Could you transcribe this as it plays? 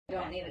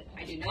Don't need it.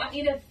 I do not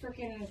need a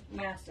freaking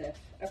mastiff.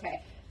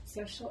 Okay.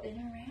 Social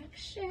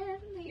interaction.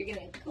 You're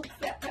gonna coax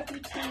that puppy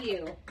to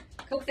you.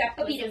 Coax that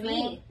puppy to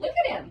me. Look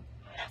at him.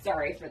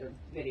 Sorry for the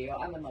video.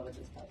 I'm in love with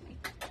this puppy.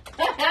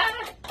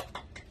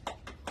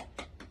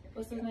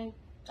 What's his name?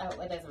 Oh,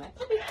 it doesn't matter.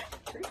 Puppy.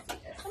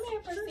 Perseus. Come here,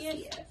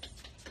 Perseus.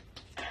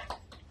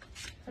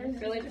 I'm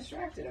really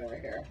distracted over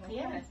here. Okay.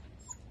 Yeah.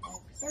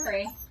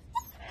 Sorry.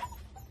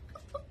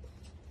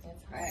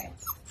 That's Alright.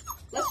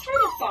 Let's try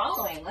the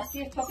following. Let's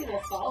see if puppy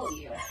will follow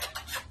you.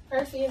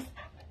 Perseus.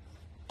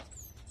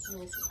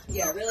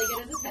 Yeah, really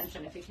get his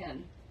attention if you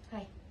can.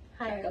 Hi.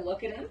 Try to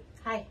look at him.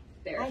 Hi.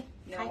 There. Hi.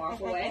 Now walk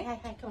away.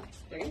 Hi. Come on.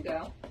 There you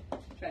go.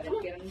 Try to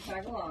get him to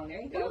tag along.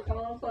 There you go. Come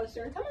a little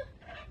closer. Come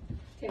on.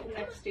 Take him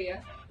next to you.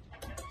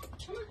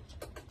 Come on.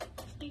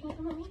 You gonna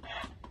come with me?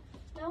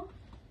 No?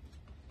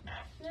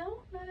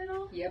 No? Not at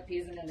all? Yep,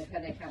 he's an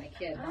independent kind of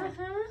kid, huh?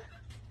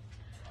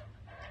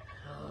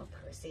 Oh,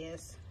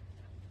 Perseus.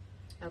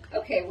 Okay.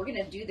 Okay, we're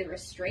going to do the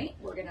restraint.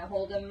 We're going to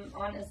hold him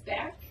on his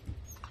back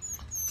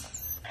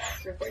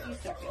for 30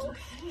 seconds.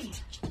 Okay.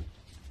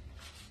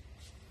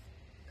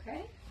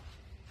 Okay.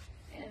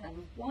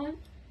 And 1,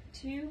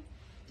 2,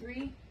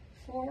 3,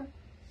 4,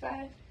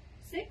 5,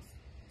 6,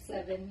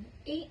 7,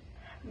 8,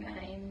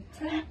 9,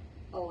 10,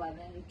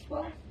 11,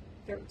 12,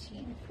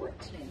 13,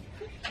 14,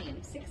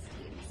 15, 16,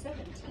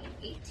 17,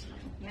 18,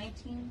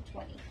 19,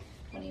 20,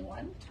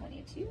 21,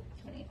 22,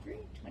 23,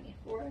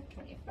 24,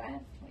 25,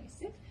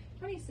 26,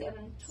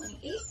 27,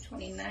 28,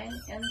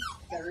 29, and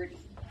 30.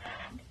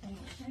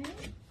 Okay.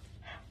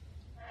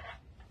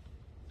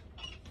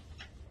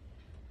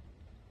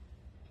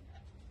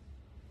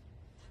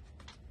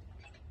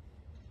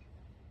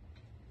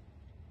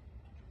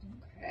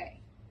 Okay.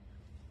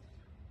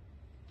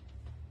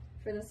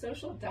 For the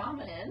social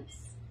dominance,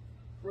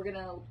 we're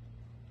gonna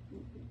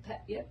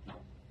pet. Yep,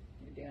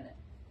 you're doing it.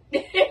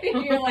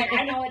 You're like,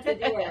 I know what to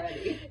do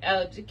already.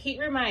 Oh, to keep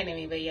reminding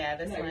me, but yeah,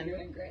 this No, one. you're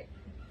doing great.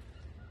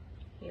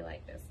 You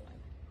like this one.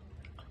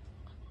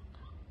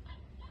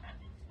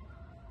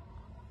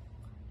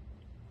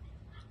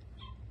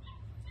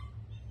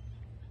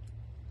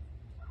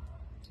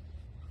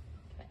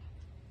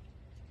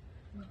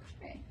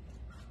 Okay.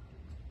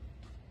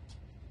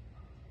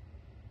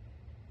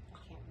 I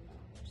can't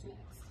remember what's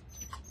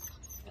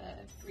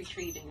next.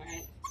 Retrieving,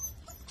 right?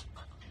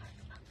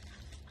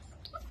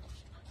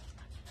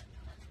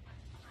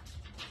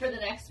 For the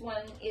next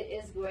one, it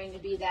is going to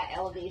be that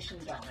elevation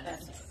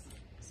dominance.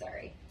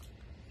 Sorry.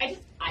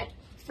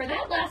 For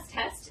that last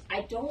test,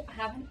 I don't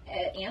have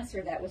an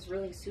answer that was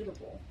really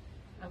suitable.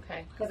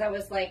 Okay. Because I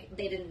was like,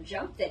 they didn't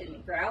jump, they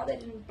didn't growl, they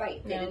didn't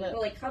bite, they didn't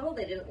really cuddle,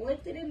 they didn't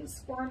lick, they didn't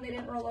squirm, they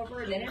didn't roll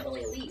over, and they didn't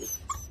really leave.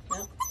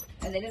 Nope.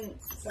 And they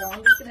didn't, so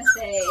I'm just going to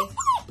say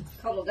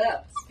cuddled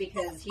up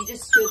because he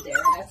just stood there,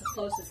 and that's the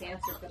closest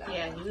answer for that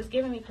Yeah, one. he was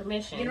giving me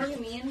permission. You know what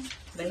I mean?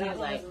 But So he that was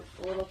one like, was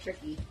a little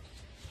tricky.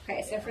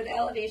 Okay, so for the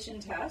elevation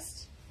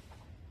test,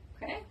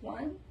 okay,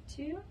 1,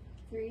 2,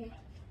 3,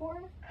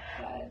 4,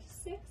 5,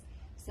 6,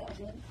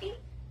 7, 8,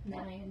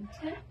 9,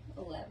 10,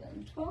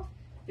 11, 12,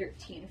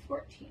 13,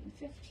 14,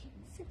 15,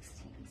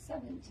 16,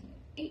 17,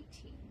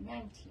 18,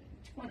 19,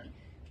 20,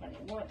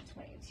 21,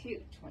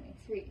 22,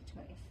 23,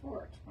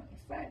 24,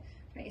 25,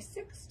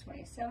 26,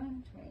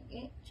 27,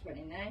 28,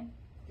 29,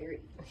 30.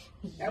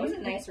 That was a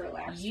nice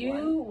relaxed one.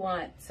 You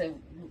want to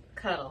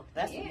cuddle.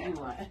 That's what you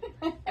want.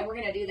 And we're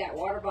going to do that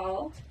water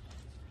bottle,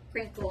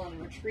 crinkle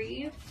and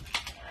retrieve.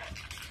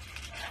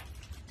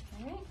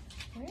 All right.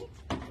 All right.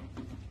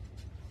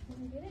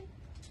 You get it?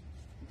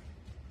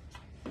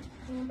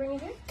 You want to bring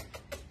it here?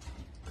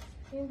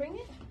 You want to bring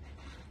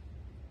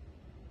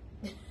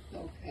it?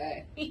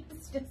 Okay.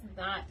 He's just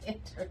not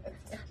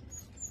interested.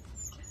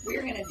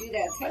 We're going to do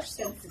that touch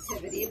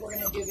sensitivity. We're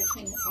going to do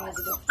between the paws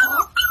of the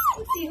paw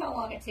and see how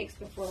long it takes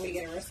before we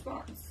get a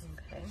response.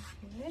 Okay.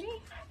 You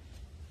ready?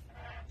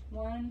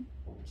 1,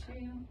 2,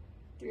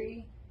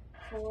 3,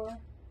 4,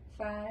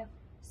 5,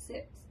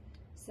 6,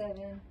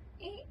 7,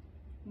 8,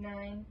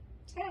 9,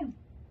 10.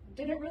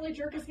 Didn't really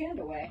jerk his hand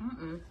away.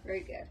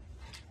 Very good.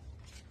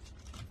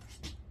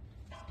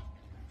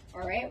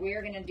 All right, we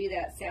are going to do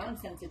that sound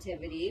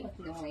sensitivity with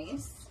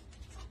noise.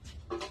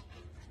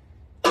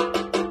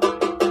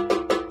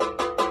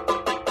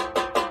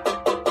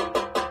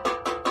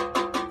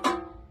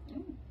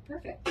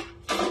 Perfect.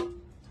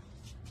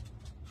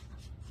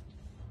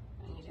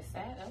 And you just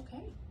said,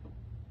 okay.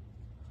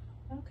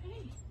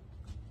 Okay.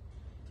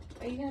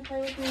 Are you going to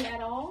play with me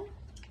at all?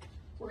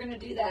 We're going to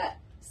do that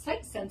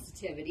sight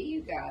sensitivity.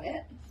 You got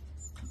it.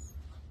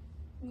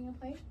 You going to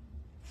play?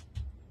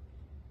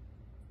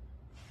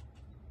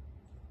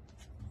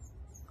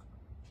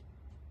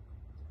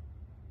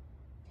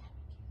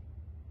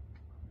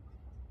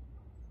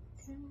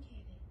 Come get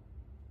it.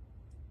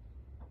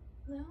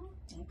 No?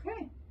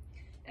 Okay.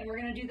 And we're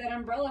going to do that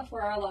umbrella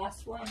for our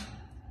last one.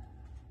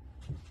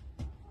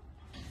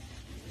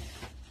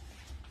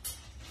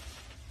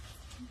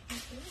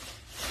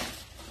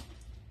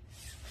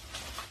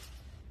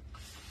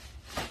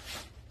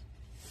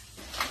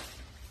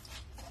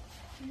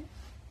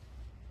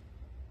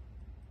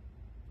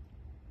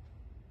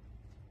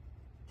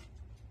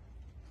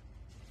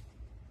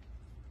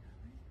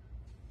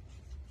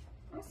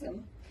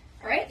 Awesome.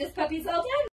 All right, this puppy's all done.